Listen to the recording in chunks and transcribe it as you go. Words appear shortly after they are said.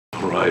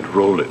All right,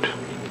 roll it.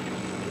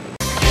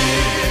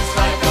 It's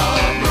like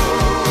a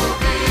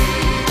movie.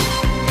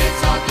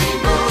 It's a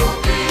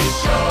movie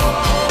show.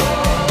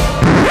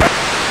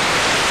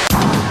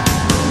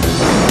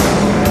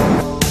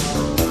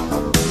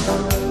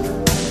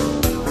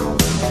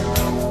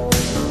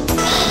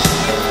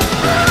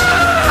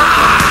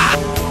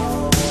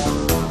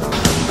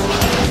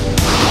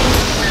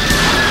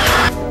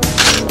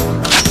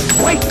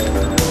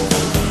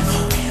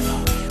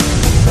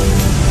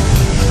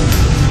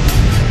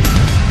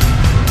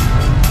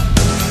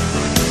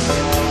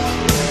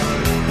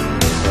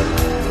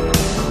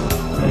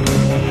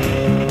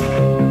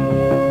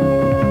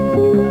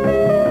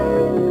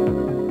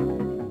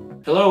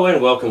 Hello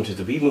and welcome to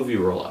the B-Movie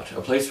Rollout,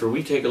 a place where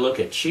we take a look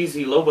at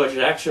cheesy, low-budget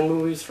action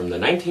movies from the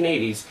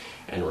 1980s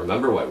and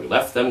remember why we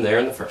left them there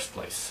in the first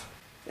place.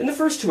 In the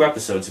first two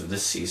episodes of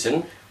this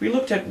season, we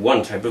looked at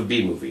one type of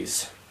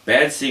B-movies,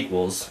 bad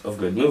sequels of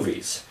good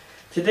movies.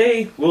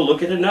 Today, we'll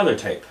look at another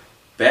type,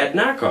 bad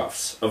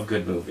knockoffs of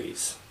good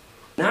movies.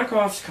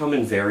 Knockoffs come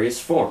in various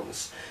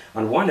forms.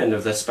 On one end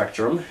of the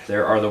spectrum,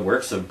 there are the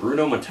works of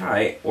Bruno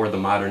Mattei or the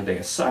modern-day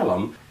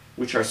Asylum,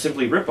 which are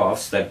simply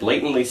rip-offs that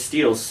blatantly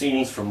steal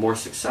scenes from more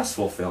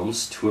successful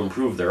films to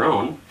improve their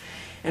own.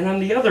 And on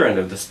the other end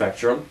of the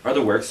spectrum are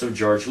the works of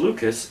George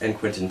Lucas and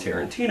Quentin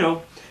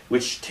Tarantino,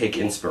 which take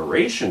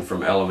inspiration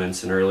from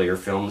elements in earlier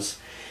films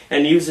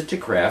and use it to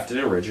craft an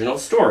original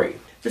story.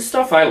 The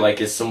stuff I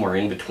like is somewhere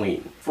in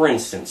between. For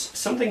instance,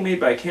 something made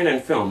by Canon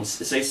Films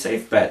is a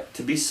safe bet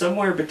to be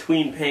somewhere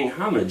between paying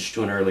homage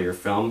to an earlier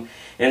film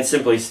and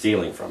simply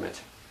stealing from it.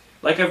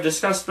 Like I've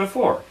discussed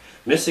before,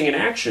 Missing in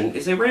Action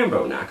is a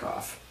Rambo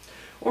knockoff.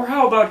 Or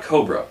how about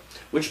Cobra,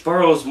 which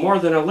borrows more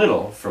than a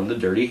little from the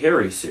Dirty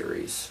Harry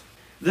series.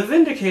 The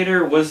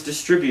Vindicator was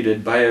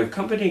distributed by a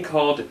company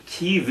called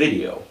Key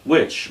Video,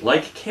 which,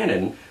 like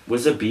Canon,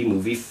 was a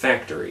B-movie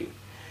factory.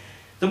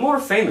 The more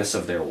famous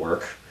of their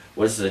work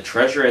was The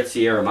Treasure at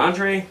Sierra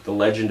Madre, The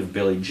Legend of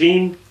Billie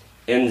Jean,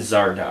 and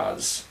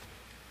Zardoz.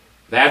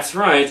 That's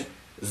right,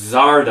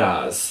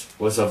 Zardoz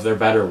was of their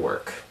better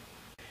work.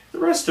 The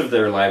rest of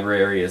their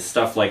library is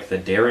stuff like The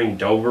Daring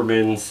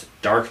Dobermans,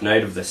 Dark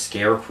Night of the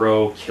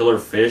Scarecrow, Killer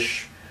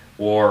Fish,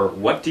 or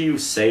What Do You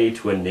Say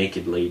to a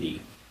Naked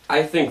Lady?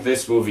 I think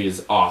this movie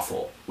is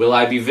awful. Will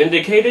I be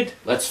vindicated?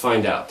 Let's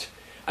find out.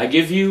 I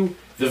give you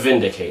The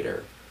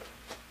Vindicator.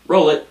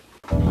 Roll it.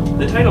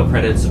 The title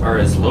credits are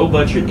as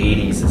low-budget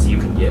 80s as you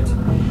can get,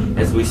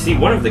 as we see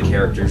one of the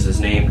characters is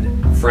named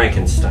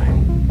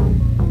Frankenstein.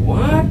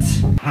 What?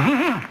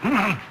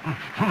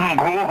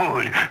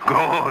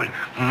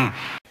 Good.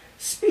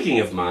 Speaking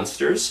of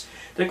monsters,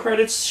 the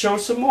credits show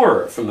some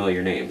more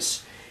familiar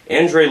names.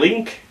 Andre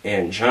Link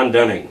and John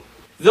Dunning.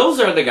 Those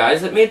are the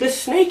guys that made the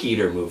Snake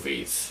Eater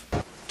movies.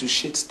 Do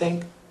shit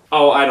stink?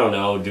 Oh, I don't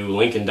know, do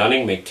Link and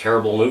Dunning make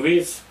terrible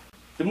movies?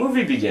 The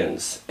movie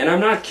begins, and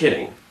I'm not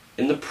kidding,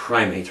 in the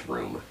primate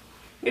room.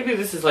 Maybe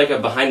this is like a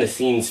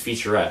behind-the-scenes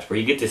featurette, where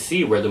you get to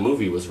see where the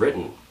movie was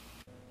written.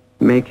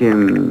 Make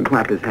him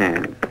clap his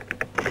hands.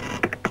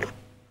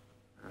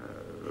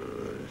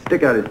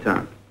 Stick out his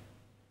tongue.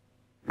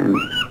 And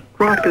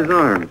cross his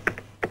arms.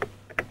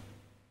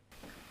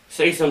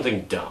 Say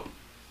something dumb.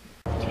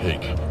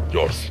 Take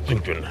your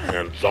stinking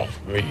hands off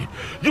me,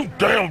 you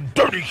damn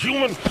dirty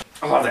human!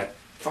 Oh, that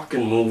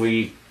fucking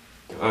movie.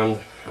 I'm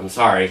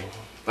sorry.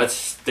 Let's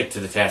stick to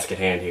the task at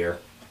hand here.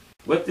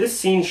 What this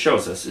scene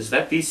shows us is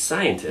that these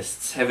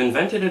scientists have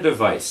invented a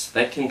device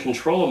that can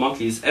control a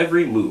monkey's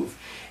every move,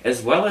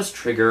 as well as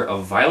trigger a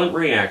violent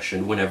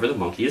reaction whenever the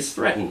monkey is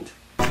threatened.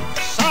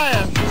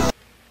 Science!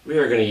 We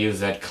are going to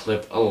use that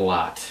clip a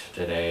lot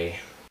today.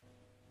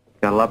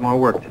 Got a lot more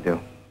work to do.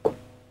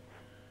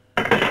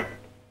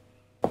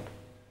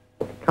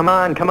 Come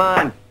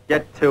on,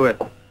 get to it.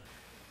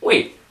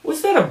 Wait,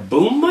 was that a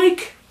boom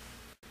mic?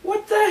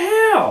 What the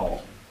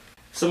hell?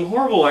 Some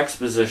horrible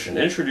exposition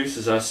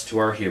introduces us to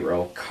our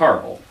hero,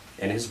 Carl,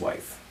 and his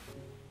wife.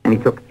 And he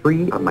took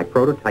 3 of my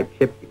prototype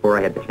chips before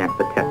I had the chance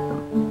to test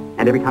them.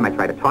 And every time I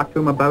try to talk to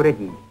him about it,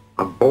 he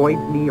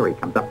avoids me or he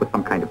comes up with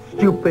some kind of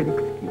stupid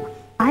excuse.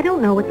 I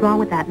don't know what's wrong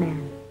with that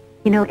man.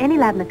 You know, any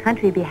lad in the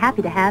country would be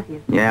happy to have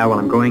you. Yeah, well,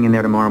 I'm going in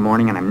there tomorrow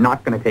morning and I'm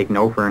not going to take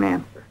no for an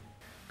answer.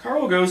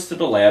 Carl goes to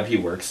the lab he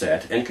works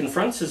at and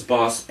confronts his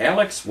boss,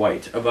 Alex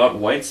White, about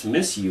White's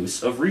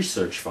misuse of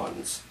research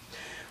funds.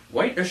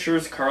 White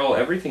assures Carl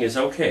everything is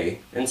okay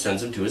and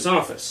sends him to his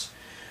office.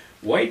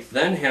 White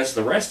then has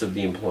the rest of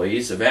the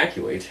employees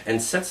evacuate and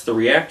sets the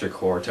reactor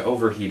core to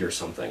overheat or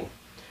something.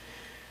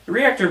 The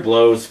reactor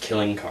blows,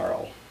 killing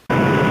Carl.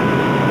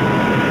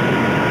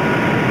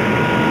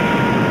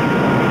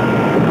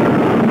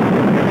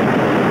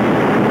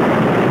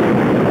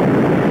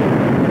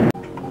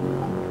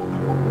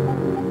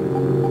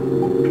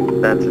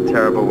 That's a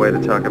terrible way to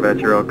talk about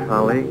your old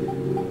colleague,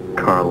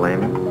 Carl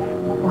Lehman.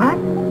 What?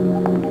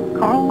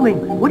 Carl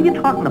Lehman? What are you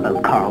talking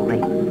about, Carl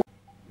Lehman?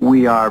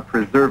 We are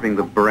preserving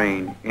the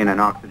brain in an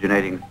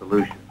oxygenating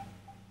solution.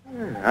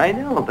 I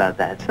know about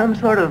that. Some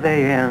sort of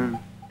a,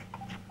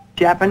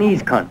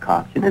 Japanese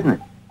concoction, isn't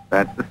it?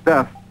 That's the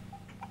stuff.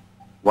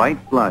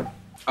 White blood.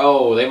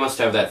 Oh, they must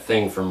have that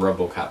thing from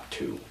RoboCop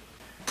 2.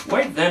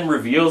 White then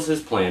reveals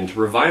his plan to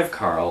revive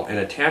Carl and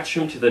attach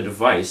him to the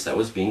device that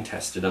was being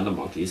tested on the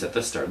monkeys at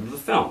the start of the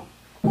film.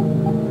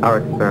 Our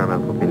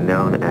experiment will be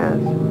known as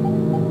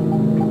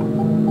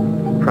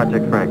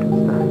Project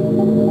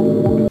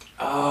Frankenstein.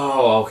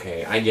 Oh,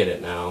 okay, I get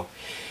it now.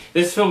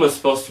 This film is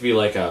supposed to be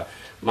like a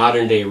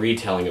modern-day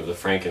retelling of the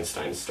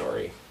Frankenstein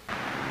story.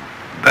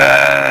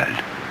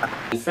 Bad.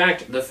 In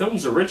fact, the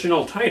film's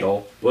original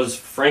title was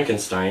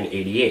Frankenstein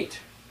 88,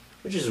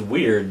 which is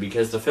weird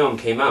because the film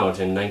came out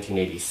in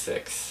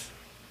 1986.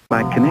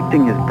 By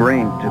connecting his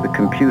brain to the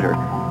computer,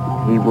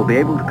 he will be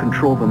able to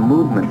control the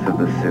movements of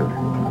the suit.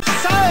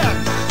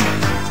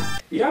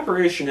 The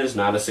operation is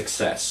not a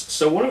success,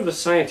 so one of the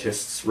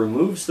scientists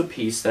removes the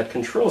piece that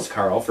controls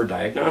Carl for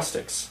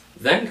diagnostics.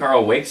 Then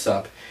Carl wakes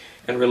up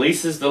and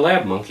releases the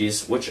lab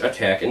monkeys, which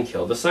attack and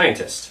kill the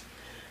scientist.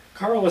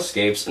 Carl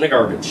escapes in a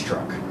garbage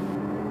truck.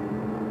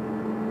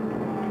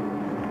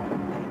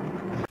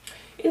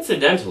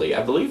 Incidentally,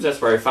 I believe that's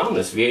where I found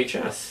this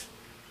VHS.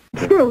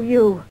 Screw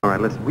you. All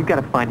right, listen, we've got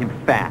to find him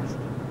fast.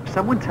 If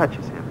someone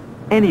touches him,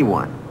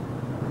 anyone,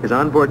 his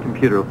onboard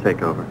computer will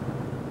take over.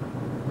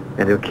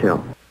 And he'll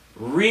kill.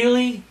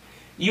 Really?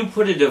 You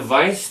put a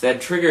device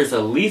that triggers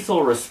a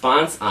lethal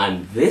response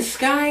on this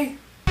guy?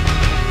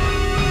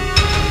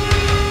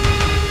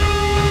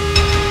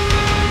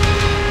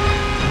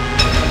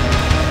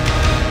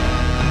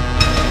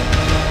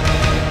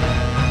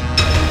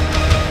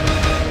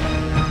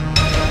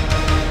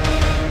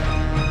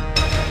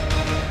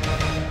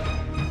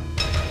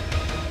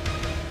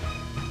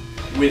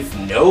 With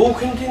no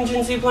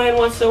contingency plan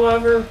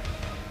whatsoever?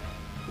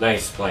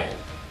 Nice plan.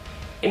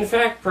 In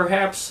fact,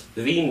 perhaps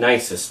the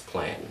nicest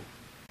plan.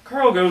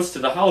 Carl goes to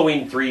the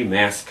Halloween 3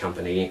 mask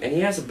company, and he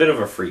has a bit of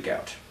a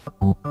freakout.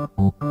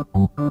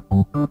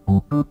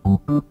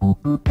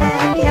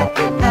 Happy,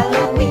 happy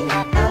Halloween,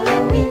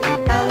 Halloween,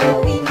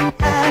 Halloween,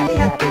 happy,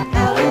 happy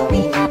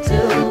Halloween,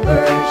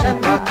 silver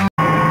shamrock.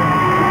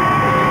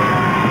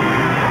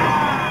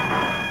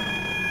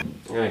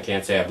 I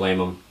can't say I blame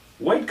him.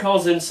 White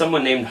calls in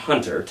someone named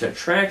Hunter to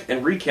track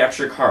and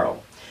recapture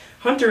Carl.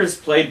 Hunter is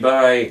played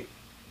by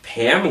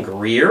Pam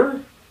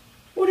Grier?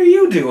 What are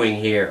you doing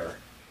here?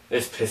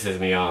 This pisses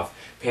me off.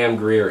 Pam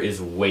Grier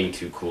is way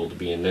too cool to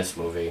be in this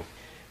movie.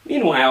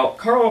 Meanwhile,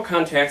 Carl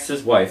contacts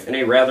his wife in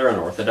a rather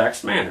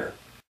unorthodox manner.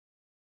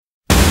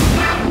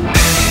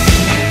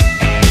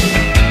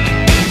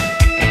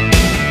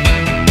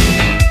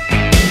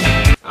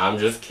 I'm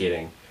just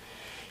kidding.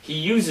 He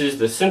uses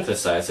the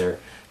synthesizer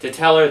to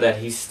tell her that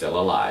he's still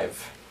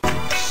alive.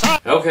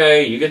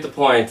 Okay, you get the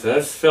point.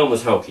 This film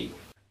is hokey.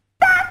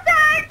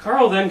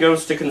 Carl then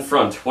goes to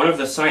confront one of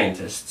the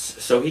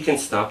scientists so he can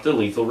stop the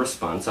lethal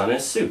response on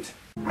his suit.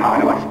 How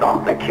do I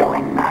stop the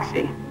killing,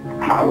 Maxie?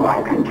 How do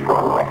I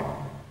control it?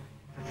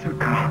 The suit,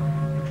 Carl.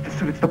 It's the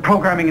suit. It's the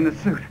programming in the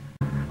suit.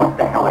 What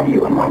the hell have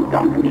you and Mike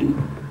done to me?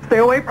 Stay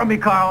away from me,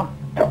 Carl.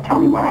 Just tell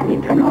me what I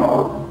need to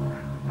know.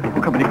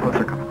 Don't come any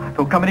closer, Carl.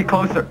 Don't come any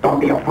closer. Don't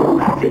be a fool,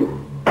 Maxie.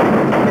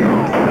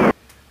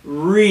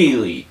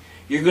 Really?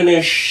 You're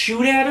gonna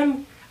shoot at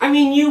him? I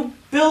mean, you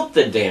built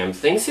the damn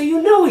thing, so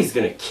you know he's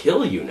gonna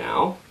kill you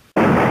now.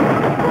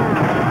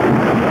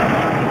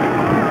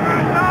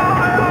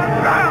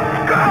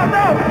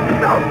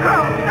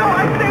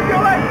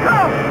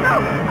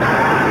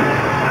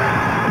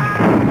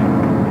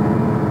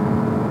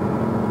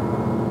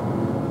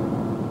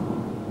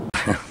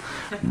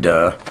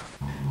 Duh.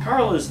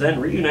 Carl is then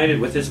reunited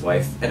with his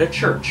wife at a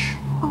church.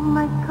 Oh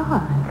my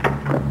God.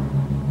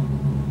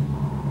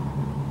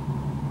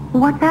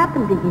 What's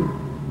happened to you?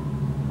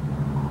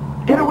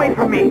 Get away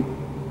from me!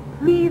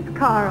 Please,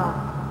 Carl.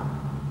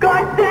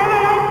 God damn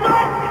it, I'm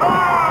not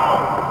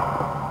Carl!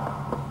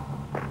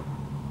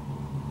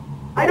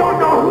 I don't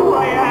know who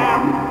I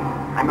am.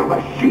 I'm a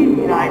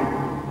machine.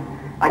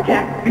 I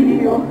can't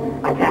feel.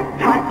 I can't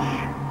touch.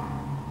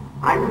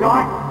 I'm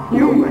not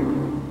human.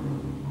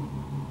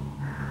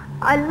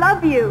 I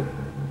love you.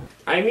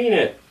 I mean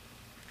it.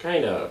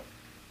 Kinda.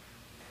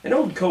 An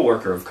old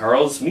co-worker of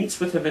Carl's meets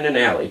with him in an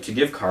alley to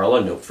give Carl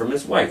a note from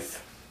his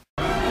wife.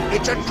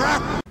 It's a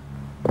trap!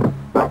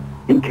 But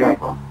be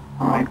careful,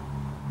 all right?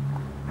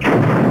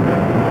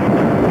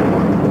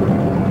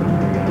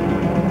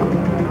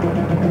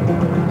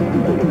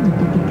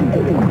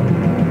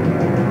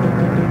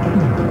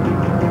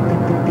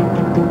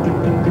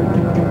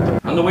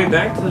 On the way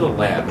back to the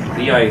lab,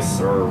 the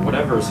ice, or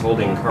whatever's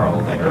holding Carl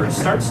there,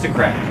 starts to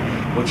crack,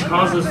 which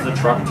causes the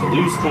truck to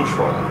lose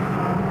control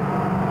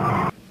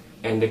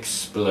and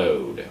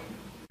explode.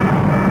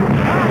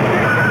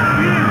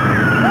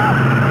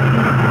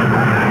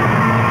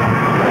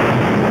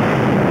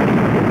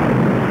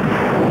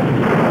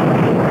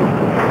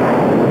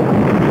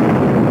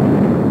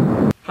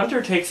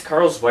 Hunter takes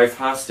Carl's wife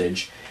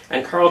hostage,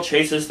 and Carl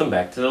chases them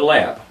back to the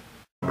lab.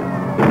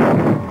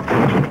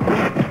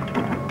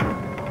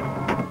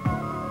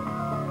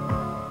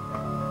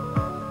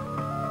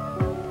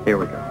 Here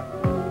we go.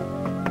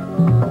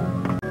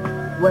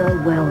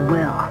 Well, well,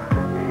 well.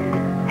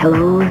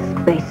 Hello,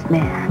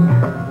 spaceman.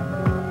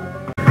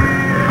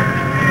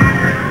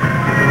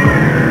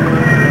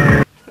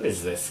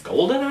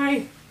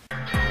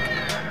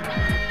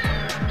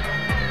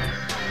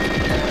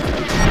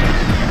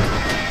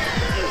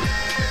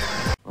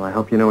 I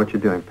hope you know what you're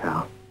doing,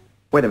 pal.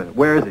 Wait a minute,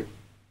 where is he?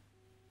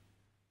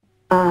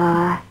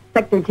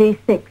 Sector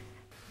G6.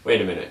 Wait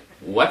a minute.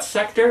 What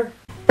sector?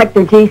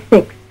 Sector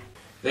G6.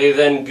 They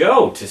then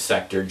go to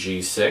Sector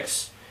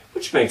G6,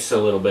 which makes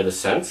a little bit of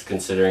sense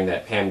considering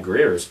that Pam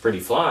Grier is pretty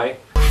fly.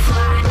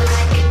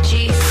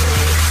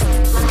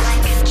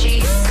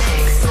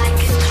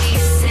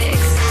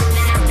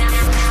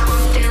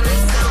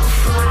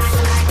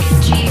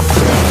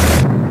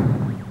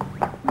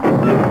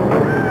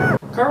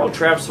 Carl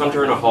traps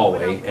Hunter in a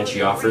hallway and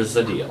she offers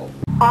a deal.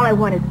 All I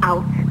want is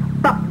out.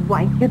 Fuck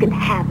White, you can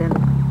have him.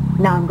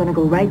 Now I'm gonna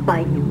go right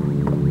by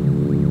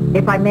you.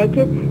 If I make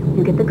it,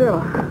 you get the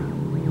girl.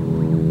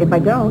 If I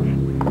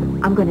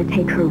don't, I'm gonna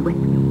take her with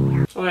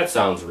me. Well, that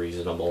sounds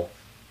reasonable.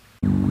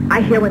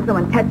 I hear when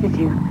someone touches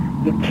you,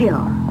 you kill.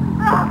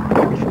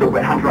 Don't be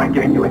stupid, Hunter. I'm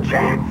giving you a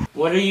chance.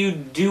 What are you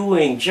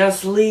doing?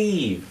 Just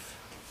leave.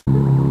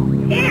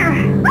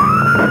 Here!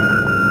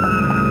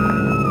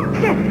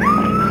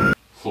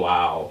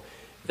 Wow,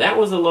 that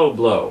was a low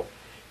blow.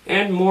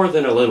 And more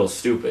than a little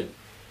stupid.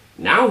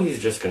 Now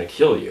he's just gonna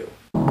kill you.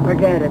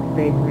 Forget it,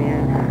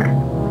 spaceman.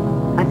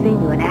 I've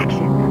seen you in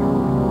action.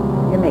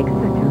 You make such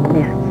a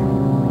mess.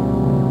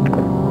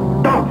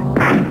 Don't!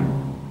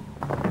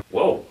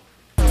 Whoa.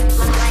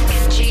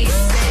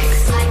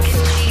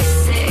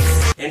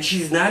 And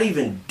she's not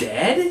even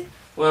dead?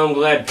 Well, I'm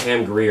glad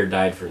Pam Grier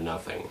died for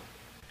nothing.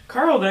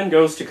 Carl then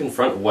goes to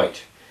confront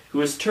White, who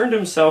has turned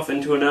himself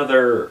into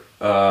another,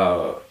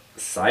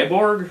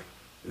 cyborg?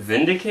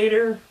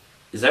 Vindicator?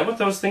 Is that what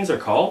those things are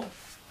called?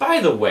 By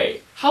the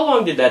way, how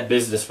long did that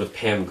business with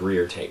Pam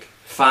Grier take?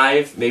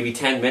 5, maybe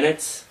 10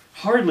 minutes?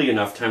 Hardly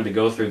enough time to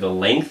go through the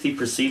lengthy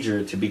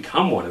procedure to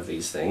become one of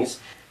these things.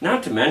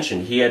 Not to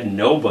mention, he had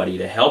nobody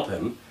to help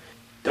him.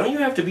 Don't you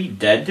have to be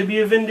dead to be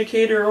a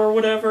Vindicator or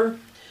whatever?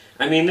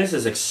 I mean, this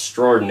is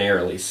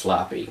extraordinarily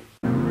sloppy.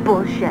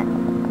 Bullshit.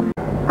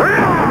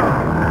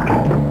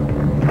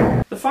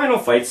 The final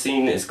fight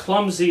scene is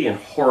clumsy and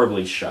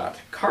horribly shot.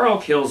 Carl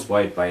kills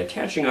White by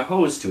attaching a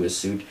hose to his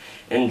suit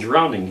and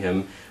drowning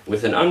him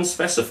with an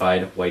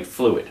unspecified white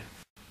fluid.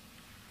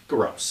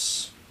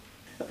 Gross.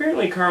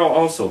 Apparently Carl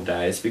also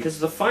dies because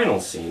the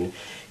final scene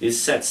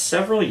is set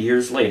several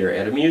years later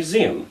at a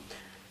museum.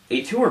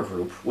 A tour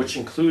group, which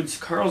includes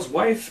Carl's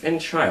wife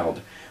and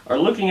child, are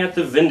looking at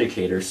the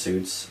Vindicator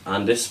suits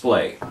on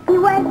display. He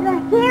was a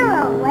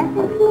hero,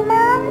 wasn't he,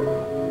 Mom?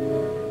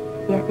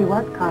 Yes, he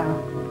was,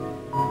 Carl.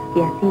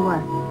 Yes, he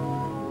was.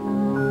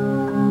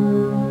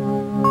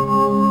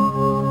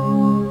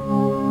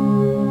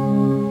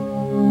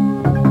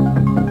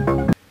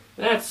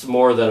 That's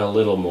more than a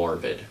little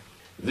morbid.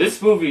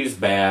 This movie is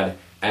bad,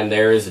 and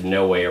there is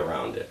no way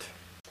around it.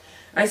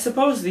 I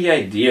suppose the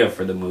idea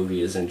for the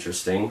movie is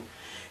interesting,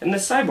 and the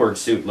cyborg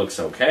suit looks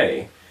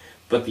okay,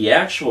 but the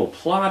actual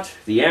plot,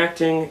 the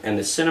acting, and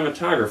the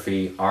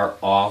cinematography are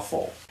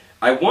awful.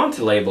 I want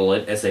to label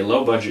it as a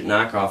low-budget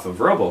knockoff of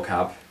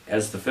RoboCop,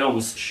 as the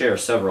films share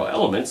several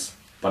elements,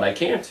 but I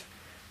can't.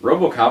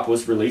 RoboCop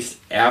was released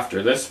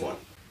after this one.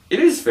 It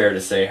is fair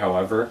to say,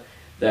 however,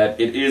 that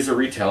it is a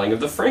retelling of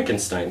the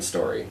Frankenstein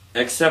story,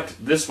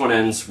 except this one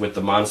ends with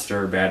the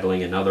monster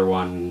battling another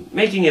one,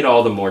 making it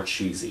all the more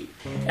cheesy.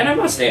 And I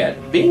must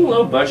add, being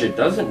low budget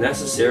doesn't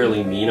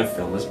necessarily mean a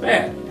film is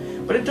bad,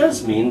 but it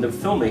does mean the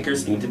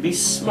filmmakers need to be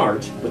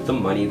smart with the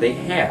money they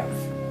have.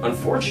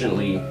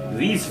 Unfortunately,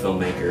 these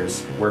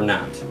filmmakers were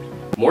not.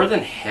 More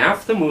than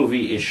half the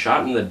movie is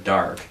shot in the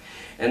dark,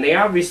 and they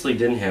obviously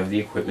didn't have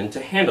the equipment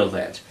to handle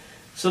that,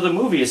 so the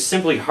movie is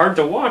simply hard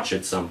to watch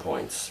at some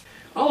points.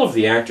 All of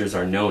the actors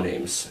are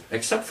no-names,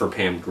 except for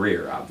Pam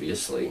Grier,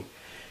 obviously.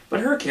 But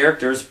her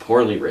character is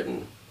poorly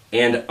written,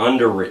 and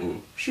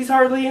underwritten. She's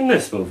hardly in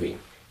this movie.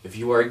 If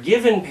you are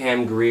given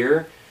Pam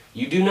Grier,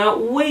 you do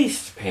not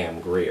waste Pam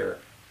Grier.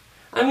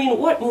 I mean,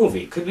 what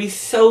movie could be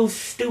so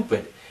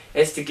stupid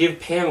as to give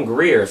Pam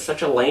Grier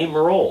such a lame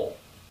role?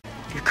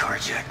 You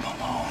carjacked my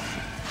mom.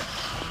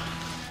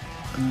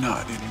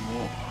 Not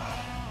anymore.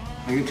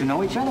 Are you to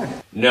know each other?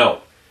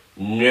 No.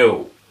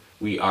 No.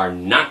 We are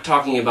not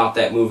talking about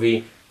that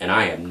movie, and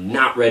I am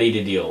not ready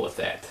to deal with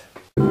that.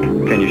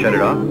 Can you shut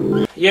it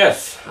off?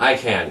 Yes, I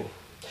can.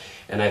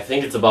 And I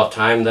think it's about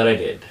time that I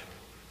did.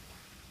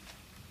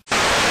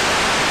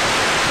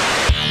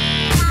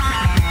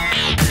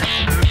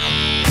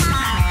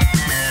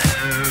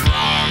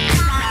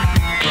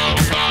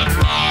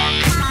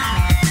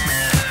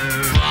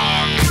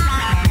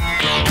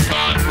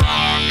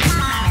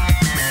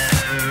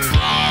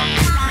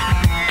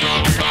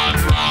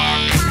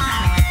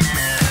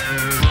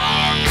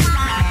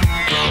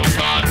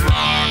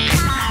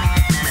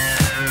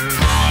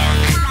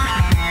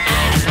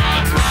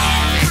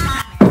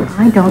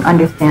 I don't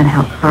understand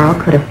how Carl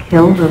could have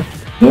killed those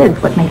kids.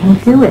 What made him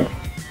do it?